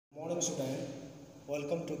morning student,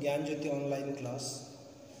 welcome to Gyan Jyoti online class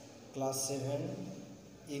 7,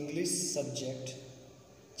 English subject,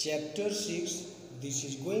 chapter 6. This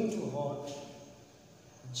is going to hurt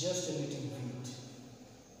just a little bit.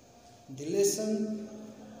 The lesson,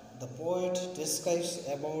 the poet describes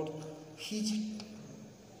about his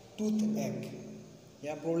toothache,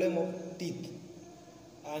 problem of teeth.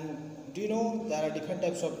 And do you know there are different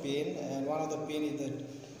types of pain, and one of the pain is the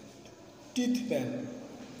teeth pain,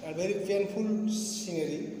 a very painful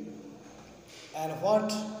scenery. And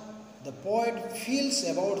what the poet feels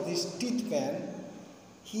about this teeth pain,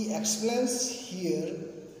 he explains here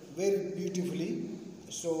very beautifully.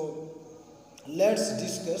 So let's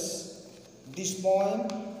discuss this poem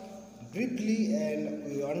briefly, and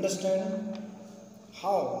we understand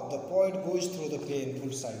how the poet goes through the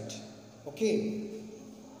painful side. Okay.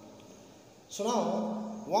 So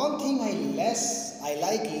now, one thing I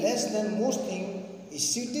like less than most things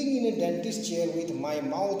is sitting in a dentist chair with my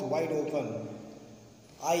mouth wide open.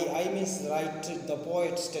 I means right, the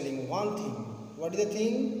poet's telling one thing. What is the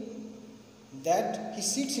thing? That he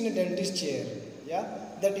sits in a dentist chair. Yeah,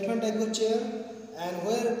 the different type of chair, and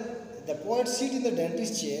where the poet sits in the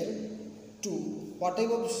dentist chair to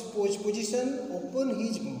whatever position, open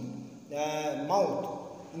his mouth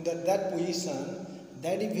in that position.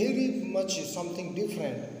 That is very much something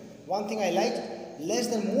different. One thing I like less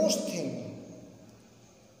than most thing.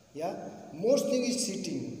 Yeah, most thing is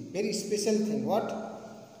sitting. Very special thing. What?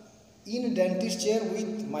 In a dentist chair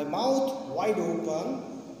with my mouth wide open,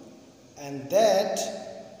 and that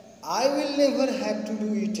I will never have to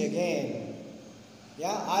do it again.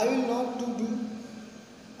 Yeah, I will not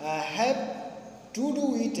have to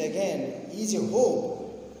do it again. Is a hope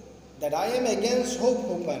that I am against hope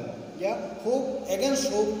open. Yeah, hope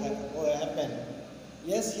against hope happen.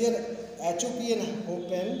 Yes, here HOP and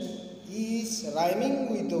open is rhyming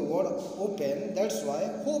with the word open. That's why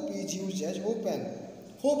hope is used as open.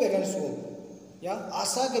 Hope against hope. Yeah,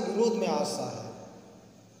 आशा के विरोध में आशा है.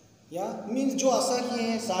 Yeah, means जो आशा की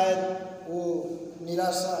है शायद वो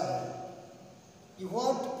निराशा है.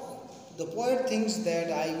 What the poet thinks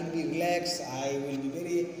that I will be relaxed, I will be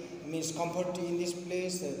very comfort in this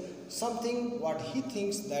place. Something what he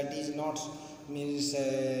thinks that is not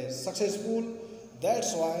successful.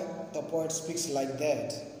 That's why the poet speaks like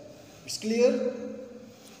that. It's clear?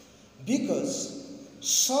 Because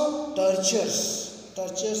some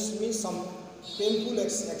tortures means some painful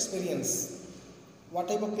experience. What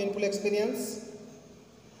type of painful experience?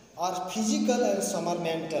 Are physical and some are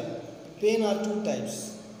mental. Pain are two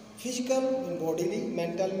types. Physical in bodily,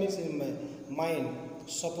 mental means in mind.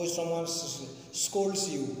 Suppose someone scolds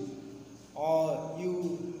you, or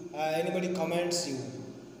anybody comments you,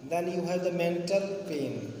 then you have the mental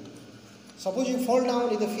pain. Suppose you fall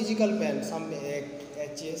down, in the physical pain, some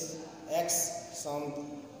H's, X, some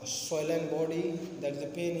swollen body, that is the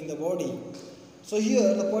pain in the body. So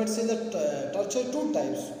here the poet says that torture two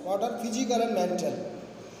types. What are physical and mental?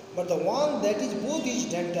 But the one that is both is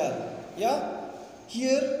dental. Yeah.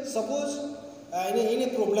 Here suppose in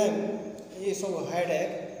a problem, is a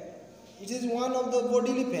headache. It is one of the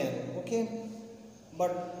bodily pain. Okay.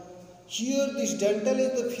 But here this dental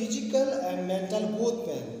is the physical and mental both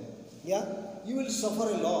pain. Yeah, you will suffer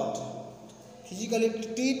a lot. Physically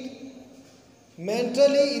teeth,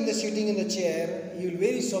 mentally in the sitting in the chair, you will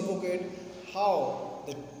very suffocate. How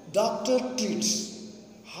the doctor treats,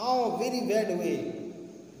 how very bad way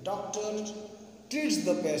doctor treats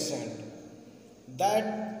the patient.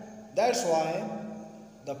 That's why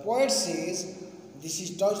the poet says this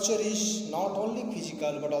is torture is not only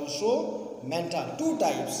physical but also mental. Two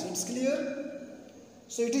types. It's clear?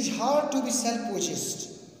 So it is hard to be self-possessed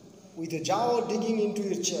with a jaw digging into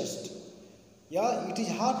your chest. Yeah, it is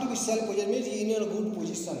hard to be self-possessed, means in a good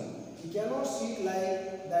position. You cannot sit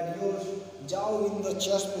like that, your jaw in the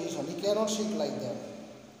chest position. You cannot sit like that.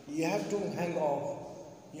 You have to hang off.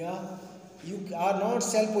 Yeah, you are not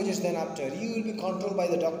self-possessed then after. You will be controlled by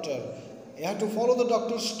the doctor. You have to follow the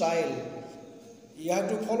doctor's style. You have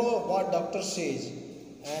to follow what doctor says,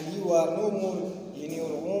 and you are no more in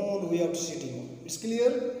your own way of sitting. It's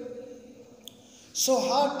clear? So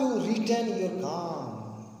hard to retain your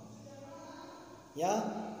calm. Yeah?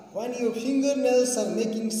 When your fingernails are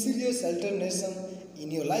making serious alternation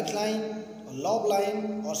in your lifeline, or love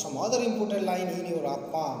line, or some other important line in your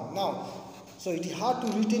palm. Now, so it is hard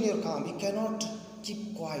to retain your calm. You cannot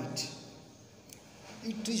keep quiet.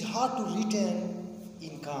 It is hard to retain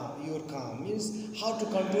your calm, means how to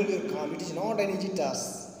control your calm. It is not an easy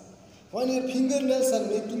task. When your fingernails are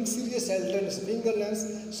making serious alternation,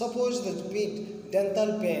 fingernails, suppose the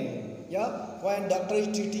dental pain, Yeah, when doctor is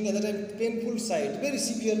treating at the time painful side, very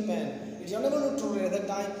severe pain, it is unable to tolerate at the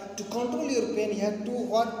time. To control your pain, you have to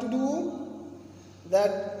what to do?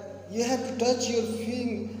 That you have to touch your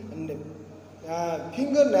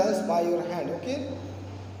fingernails by your hand. Okay,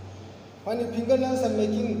 when your fingernails are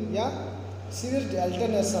making serious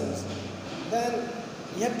alternations, then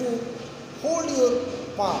you have to hold your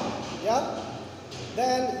palm. Yeah,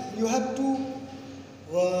 then you have to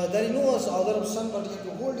there is no other option but you have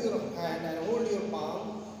to hold your hand and hold your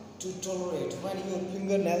palm to tolerate when your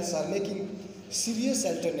fingernails are making serious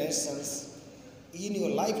alternations in your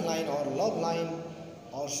lifeline or love line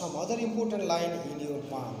or some other important line in your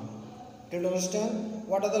palm. Do you understand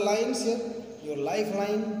what are the lines here? Your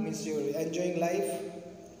lifeline means you're enjoying life,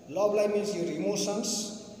 love line means your emotions,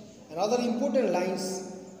 and other important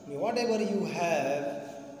lines, whatever you have,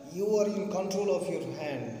 you are in control of your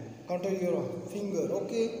hand, control your finger.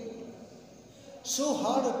 Okay, so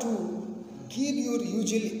hard to give your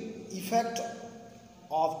usual effect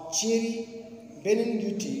of cherry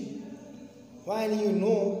benignity when you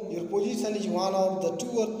know your position is one of the 2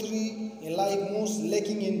 or 3 in life most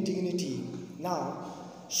lacking in dignity. Now,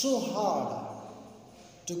 so hard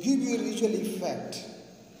to give your usual effect.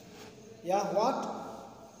 Yeah, what?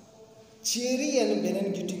 Cherry and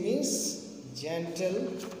benignity means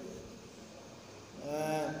gentle,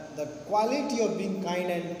 the quality of being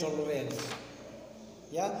kind and tolerant.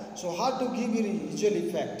 Yeah, so hard to give your usual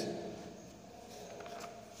effect.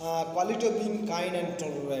 Quality of being kind and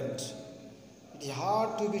tolerant. It is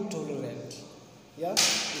hard to be tolerant. Yeah, it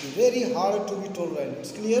is very hard to be tolerant.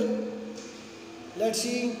 It's clear? Let's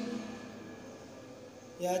see.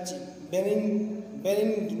 Yeah,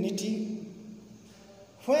 benignity.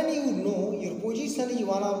 When you know your position is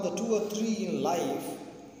one of the 2 or 3 in life,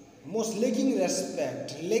 most lacking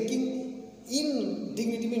respect, lacking in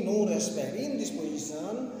dignity means no respect. In this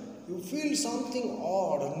position, you feel something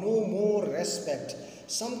odd, no more respect,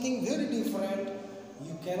 something very different.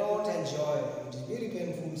 You cannot enjoy. It is very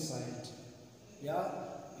painful sight. Yeah,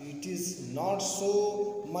 it is not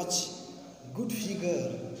so much good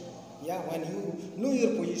figure. Yeah, when you know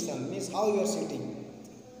your position means how you are sitting.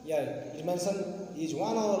 Yeah, it mentioned is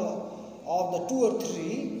one of the 2 or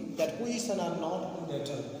 3 that position are not good at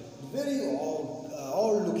all. Very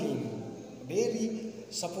odd looking. Very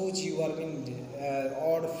suppose you are in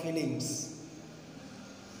odd feelings.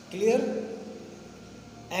 Clear?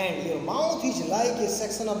 And your mouth is like a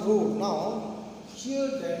section of road. Now, here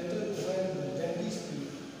when the dentist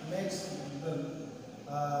makes the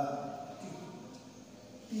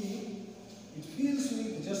teeth, it fills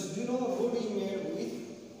with just road is made with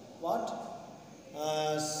what?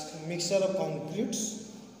 Mixture of concretes,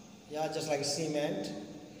 yeah, just like cement,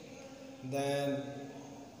 then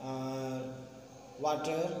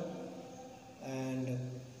water and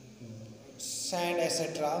sand,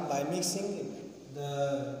 etc. By mixing the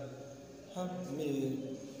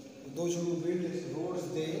those who build roads,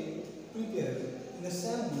 they prepare in the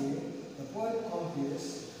same way. The poet compares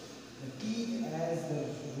the teeth as the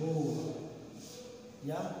road,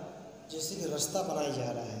 yeah, जैसे कि रास्ता बनाया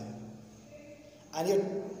जा रहा है. And your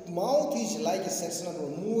mouth is like a section of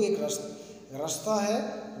road. मुंह एक रास्ता है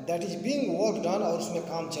that is being worked on और उसमें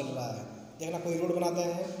काम चल रहा है. देखना कोई रोड बनाते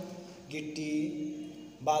हैं, गिट्टी,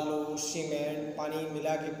 बालू, सीमेंट, पानी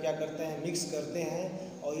मिला के क्या करते हैं, मिक्स करते हैं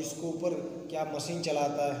और इसको ऊपर क्या मशीन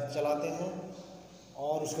चलाते हैं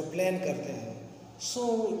और उसको प्लान करते हैं. So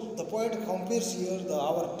the poet compares here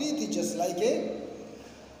our teeth is just like a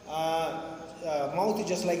mouth is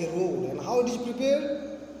just like a road, and how it is prepared,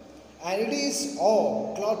 and it is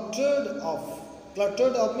all cluttered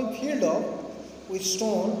up means filled up with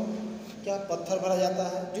stone. क्या पत्थर भरा जाता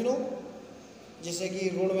है, you know, जैसे कि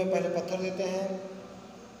road में पहले पत्थर देते हैं,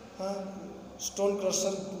 हाँ, स्टोन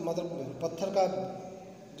क्रशर मतलब पत्थर का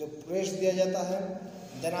जो प्रेस दिया जाता है,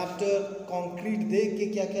 देन आफ्टर कंक्रीट दे के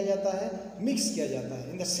क्या किया जाता है, मिक्स किया जाता है.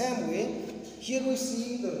 In the same way here we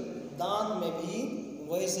सी दांत में भी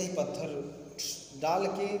वैसे ही पत्थर डाल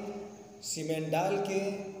के, सीमेंट डाल के,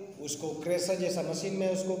 उसको क्रेशर जैसा मशीन में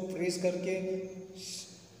उसको प्रेस करके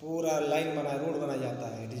पूरा लाइन रोड बनाया जाता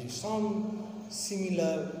है. It is some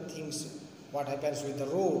similar things what happens with the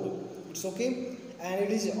road. It's okay, and it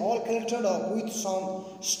is all cluttered up with some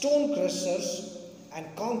stone crushers and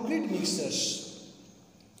concrete mixers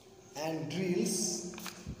and drills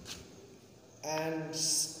and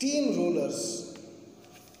steam rollers.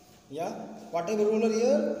 Yeah, whatever roller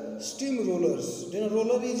here, steam rollers. You know,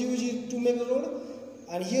 roller is used to make a road,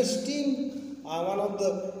 and here steam one of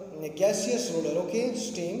the gaseous roller. Okay,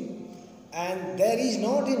 steam, and there is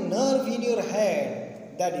not a nerve in your head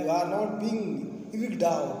that you are not being wigged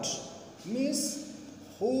out. Means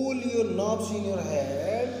whole your nerves in your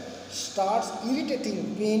head starts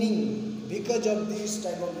irritating, paining because of this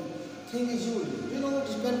type of thing is used. You know it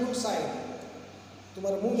is painful side.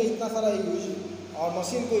 तुम्हारे मुंह में इतना सारा use और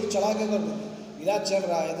machine को चला के अगर इलाज चल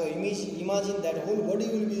रहा है तो imagine that whole body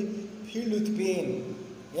will be filled with pain.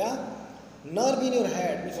 Yeah, nerve in your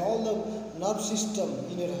head means all the nerve system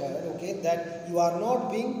in your head. Okay, that you are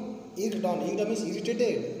not being irked on. Irked means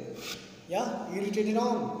irritated. Yeah, irritated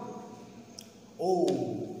on.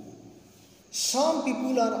 Oh, some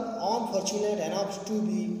people are unfortunate enough to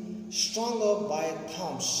be strung up by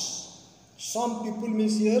thumbs. Some people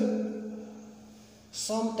means here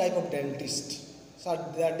some type of dentist. So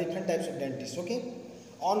there are different types of dentists. Okay,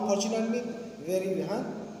 unfortunate means very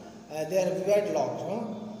they are wedlocked.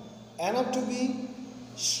 Enough to be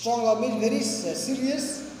strung up means very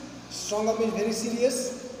serious. Strung up means very serious.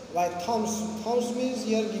 Like thumbs. Thumbs means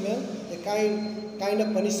here given a kind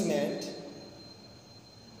of punishment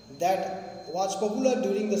that was popular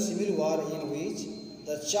during the Civil War, in which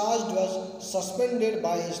the charged was suspended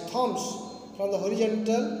by his thumbs from the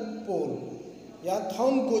horizontal pole. या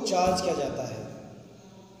thumb को charge किया जाता है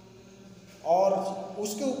और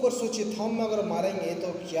उसके ऊपर सोचिए thumb में अगर मारेंगे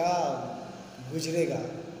तो क्या गुजरेगा.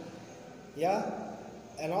 या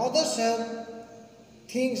and others have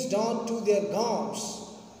things done to their gums.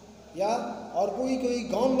 या और कोई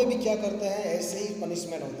गाउन में भी क्या करते हैं ऐसे ही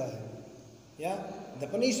पनिशमेंट होता है. या the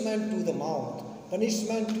punishment to the mouth,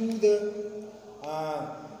 punishment to the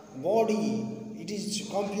body. It is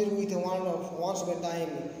compared with once upon a time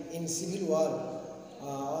in Civil War.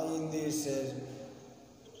 In this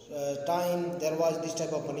time there was this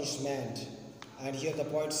type of punishment, and here the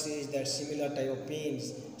poet says that similar type of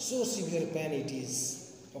pains, so severe pain it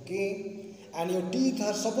is. Okay, and your teeth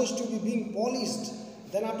are supposed to be being polished.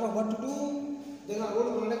 Then after what to do? Then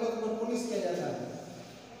road बनाने के बाद polish किया जाता है.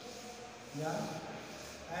 Yeah,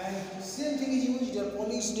 and same thing is used. They are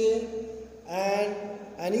polished,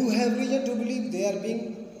 and you have reason to believe they are being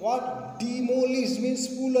what? Demolished means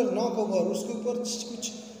pull or knock over. उसके ऊपर कुछ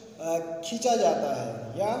खींचा जाता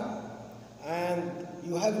है. Yeah, and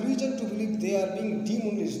you have reason to believe they are being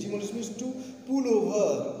demolished. Demolished means to pull over,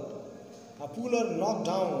 pull or knock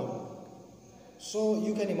down. So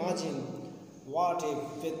you can imagine what a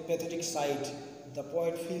pathetic sight the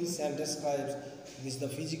poet feels and describes. This the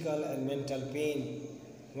physical and mental pain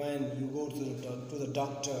when you go to the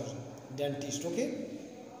doctor, dentist. Okay,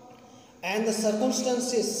 and the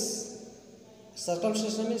circumstances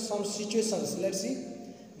means some situations. Let's see,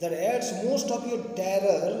 that adds most of your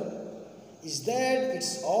terror is that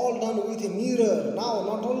it's all done with a mirror. Now,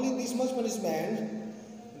 not only this much punishment,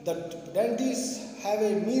 the dentists have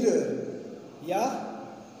a mirror. Yeah.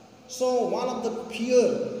 So one of the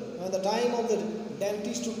fear at the time of the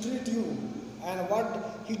dentist to treat you, and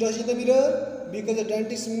what he does in the mirror, because the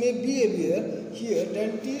dentist may be aware here.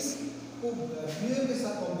 Dentist को bear के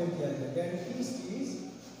साथ compare किया गया. Dentist is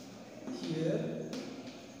here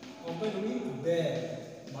compared with bear.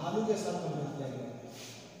 भालू के साथ compare किया गया.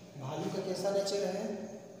 भालू का कैसा नेचर है?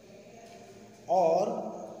 और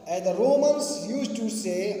as the Romans used to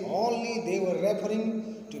say, only they were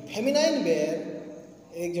referring to feminine bear.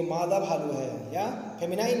 एक जो मादा भालू है, या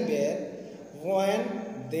feminine bear, when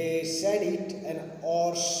they said it an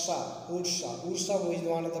Ursa is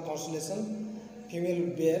one of the constellation,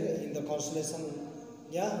 female bear in the constellation.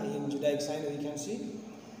 Yeah, in Judaic sign we can see.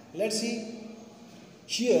 Let's see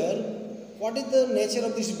here what is the nature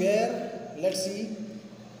of this bear. Let's see.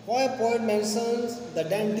 Why a poet mentions the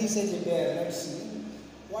dentist as a bear. Let's see.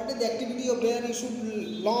 What is the activity of bear you should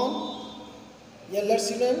learn? Yeah, let's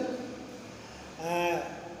see then.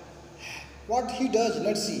 What he does,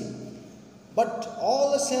 let's see. But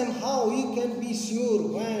all the same, how he can be sure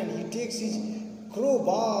when he takes his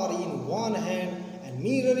crowbar in one hand and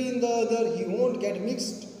mirror in the other, he won't get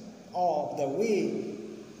mixed up the way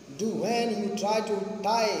do when you try to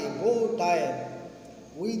tie bow tie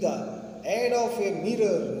with the aid of a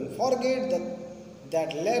mirror and forget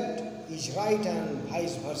that left is right and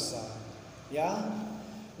vice versa. Yeah.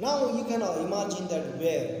 Now you can imagine that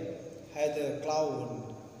bear has a cloud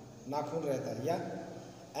नाखून रहता है. Yeah.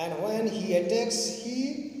 And when he attacks,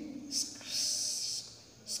 he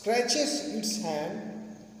scratches its hand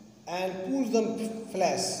and pulls the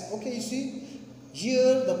flesh. Okay, you see,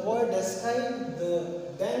 here the poet describes the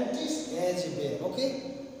dentist as a bear. Okay,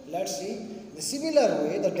 let's see. The similar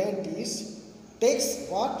way, the dentist takes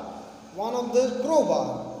what? One of the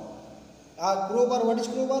crowbar. Crowbar, what is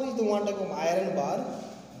crowbar? Is the one type of iron bar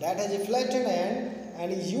that has a flattened end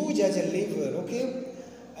and is used as a lever. Okay.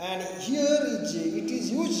 And here it is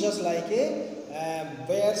used just like a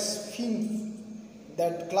bear's fin,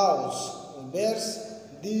 that claws. Bears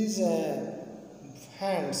these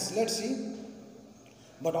hands. Let's see.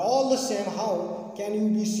 But all the same, how can you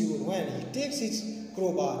be sure when he takes his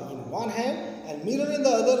crowbar in one hand and mirror in the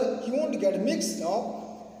other, he won't get mixed up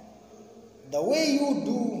the way you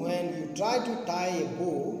do when you try to tie a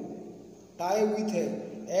bow, tie with a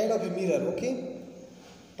aid of a mirror, okay?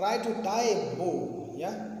 Try to tie a bow,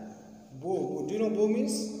 yeah? Bow, do you know bow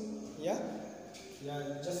means? Yeah?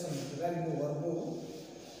 Yeah, just a red bow or bow.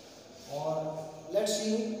 Or let's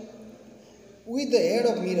see, with the aid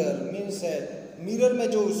of mirror means mirror में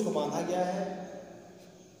जो उसको बांधा गया है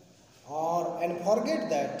और and forget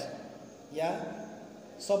that या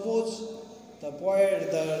suppose the poet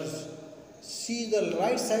see the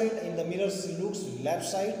right side in the mirror looks left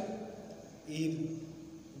side. If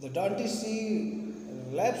the dentist see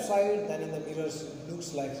left side, then in the mirror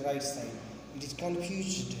looks like right side. It is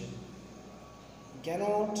confused. You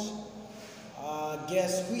cannot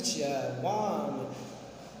guess which one,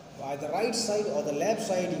 by the right side or the left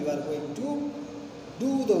side you are going to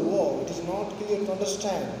do the work. It is not clear to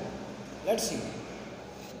understand. Let's see.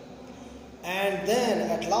 And then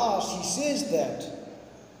at last he says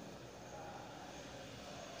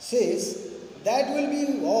that will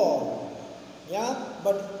be all. Yeah,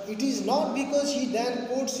 but it is not because he then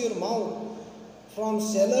coats your mouth from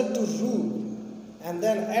cellar to roof and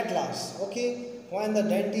then at last, okay, when the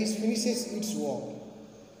dentist finishes its work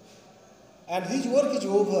and his work is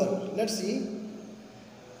over. Let's see.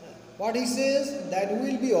 What he says, that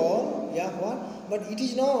will be all, yeah, what? But it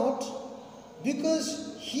is not,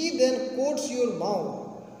 because he then coats your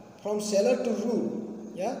mouth from cellar to roof,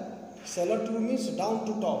 yeah? Cellar to roof means down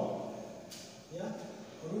to top, yeah?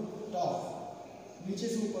 Roof to top, नीचे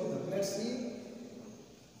से ऊपर तक. Let's see.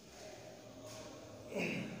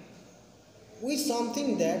 With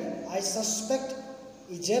something that I suspect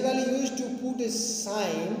is generally used to put a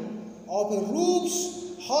sign of a roof's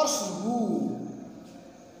horse hoof.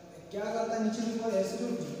 क्या करता है नीचे ऊपर ऐसे जो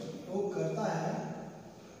लोग करता है,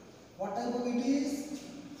 what type of it is?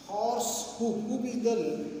 Horse hoof. Hoof is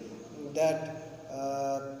that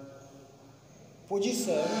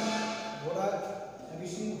position. घोड़ा, have you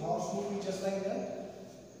seen horse hoof is just like that?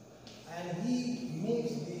 And he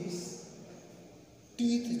makes these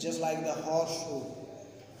teeth just like the horse hoof.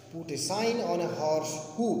 Put a sign on a horse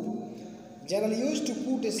hoof. Generally used to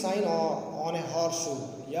put a sign on a horse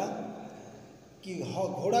hoof, yeah? कि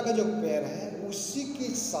घोड़ा का जो पैर है उसी के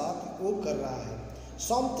साथ वो कर रहा है.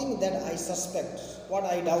 Something that I suspect, what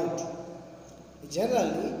I doubt.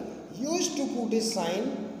 Generally used to put a sign,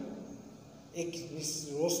 एक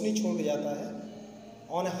रोशनी छोड़ जाता है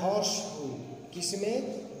on a horse hoof. किसमें?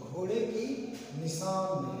 घोड़े की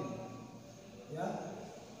निशान में, yeah?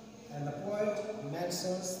 And the poet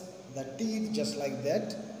mentions the teeth just like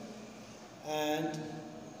that. And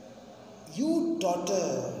you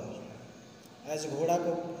totter. ऐसे घोड़ा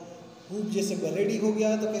को हूप जैसे रेडी हो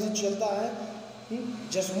गया तो कैसे चलता है?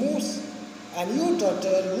 Just moves. And you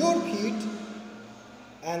totter your feet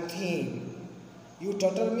and think. You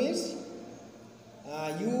totter means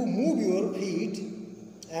you move your feet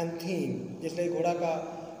and think. जैसे घोड़ा का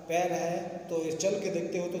पैर है तो चल के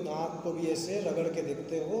देखते हो तो दांत को भी ऐसे रगड़ के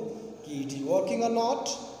देखते हो कि it is working or not,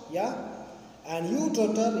 yeah? And you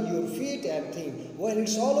totter your feet and think. Well,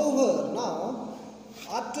 it's all over now.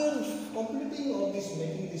 After completing all this,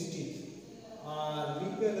 making this teeth,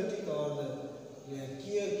 repair the teeth or the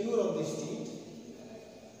cure of this teeth,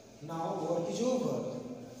 now work is over.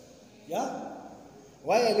 Yeah?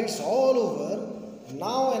 While it's all over,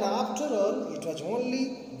 now and after all, it was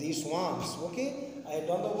only these ones. Okay? I have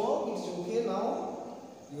done the work, it's okay now.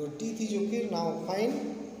 Your teeth is okay now,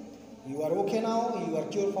 fine. You are okay now, you are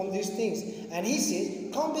cured from these things. And he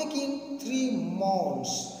says, come back in 3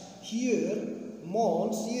 months. Here,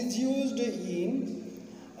 months is used in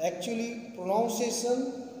actually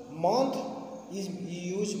pronunciation. Month is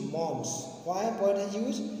used months. Why poet has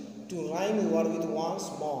used? To rhyme a word with once,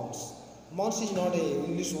 months. Months is not a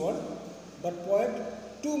English word, but poet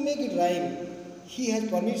to make it rhyme, he has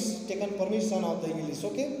taken permission of the English.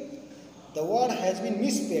 Okay, the word has been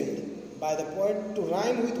misspelled by the poet to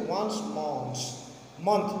rhyme with once, months.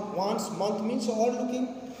 Month, once, month means odd looking.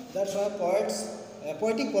 That's why poets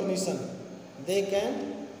poetic permission, they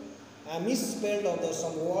can misspell of the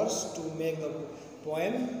some words to make the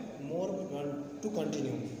poem more to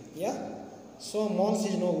continue. Yeah. So months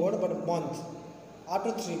is no word but month.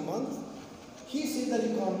 After 3 months, he says that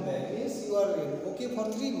you come back. Means you are okay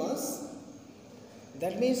for 3 months.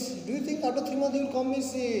 That means, do you think after 3 months you will come and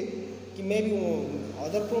say maybe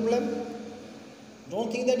other problem?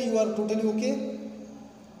 Don't think that you are totally okay.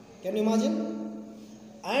 Can you imagine?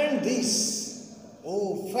 And this,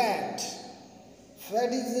 oh fat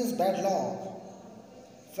Fat is bad luck.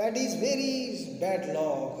 Fat is very bad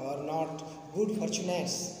luck or not good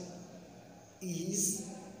fortunates. Is,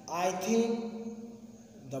 I think,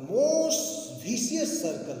 the most vicious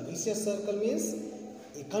circle. Vicious circle means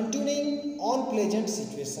a continuing unpleasant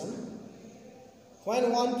situation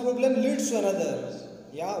when one problem leads to another.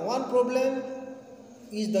 Yeah, one problem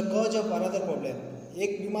is the cause of another problem.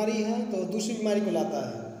 एक बीमारी है तो दूसरी बीमारी को लाता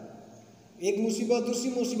है, एक मुसीबत दूसरी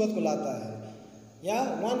मुसीबत को लाता है.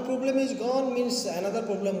 Yeah, one problem is gone means another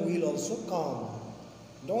problem will also come.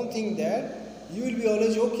 Don't think that you will be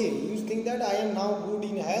always okay. You think that I am now good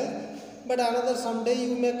in health, but another someday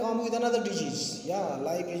you may come with another disease. Yeah,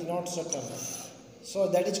 life is not certain. So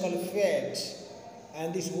that is called fate.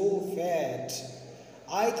 And this whole fate,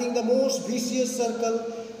 I think the most vicious circle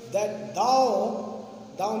that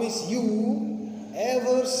thou means you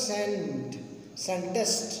ever sentenced.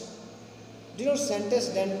 Do you know sentence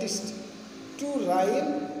dentist? To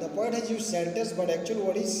rhyme, the poet has used sentence, but actually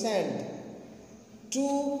what is sent?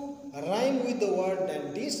 To rhyme with the word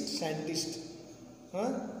dentist, scientist.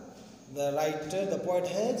 Huh? The writer, the poet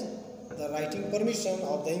has the writing permission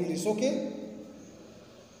of the English. Okay?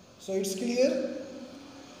 So it's clear.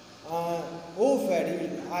 Oh,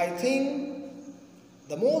 Freddy, I think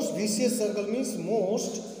the most vicious circle means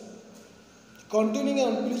most continuing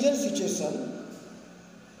unpleasant situation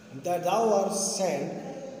that thou art sent.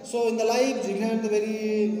 So in the life, the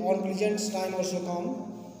very unpleasant time also come.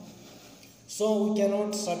 So we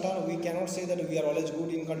cannot say that we are always good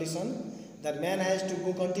in condition. That man has to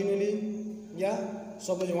go continually. Yeah.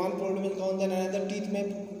 Suppose one problem is gone, then another teeth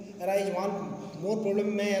may arise. One more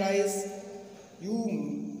problem may arise.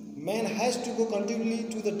 Man has to go continually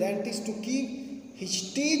to the dentist to keep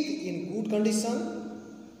his teeth in good condition.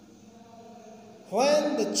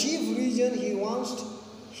 When the chief reason he wants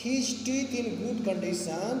his teeth in good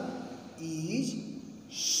condition is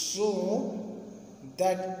so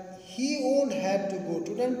that he won't have to go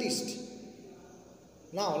to dentist.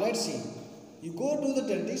 Now let's see. You go to the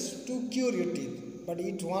dentist to cure your teeth, but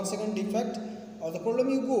it's 1 second defect or the problem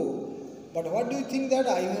you go. But what do you think that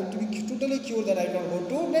I have to be totally cured that I don't go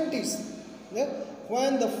to dentist? Yeah?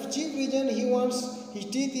 When the chief reason he wants his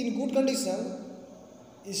teeth in good condition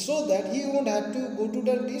is so that he won't have to go to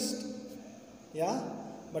dentist. Yeah.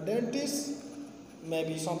 But dentist may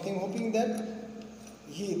be something hoping that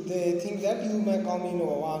they think that you may come in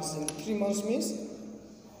once in 3 months means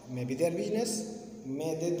maybe their business.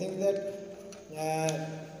 May they think that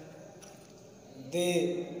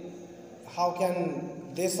how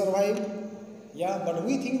can they survive? Yeah, but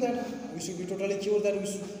we think that we should be totally cured, that we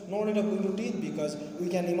should not need to go to teeth, because we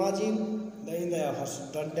can imagine that in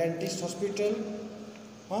the dentist hospital,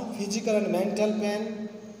 physical and mental pain.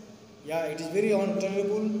 Yeah, it is very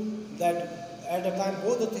untolerable that at a time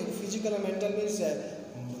both the physical and mental means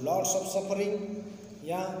lots of suffering.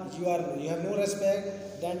 Yeah, you have no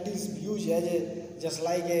respect. Dentist used as just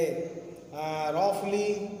like a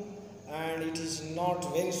roughly, and it is not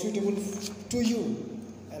very suitable to you.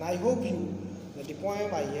 And I hope that the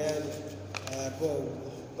poem I have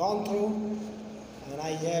gone through and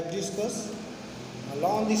I have discussed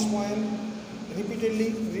along this poem,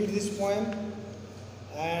 repeatedly read this poem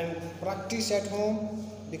and practice at home,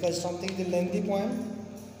 because something is a lengthy poem,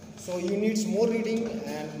 so you need more reading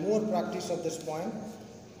and more practice of this poem.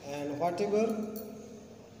 And whatever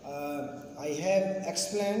I have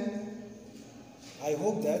explained, I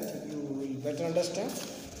hope that you will better understand.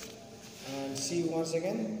 And see you once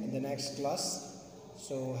again in the next class.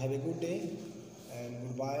 So have a good day and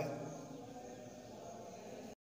goodbye.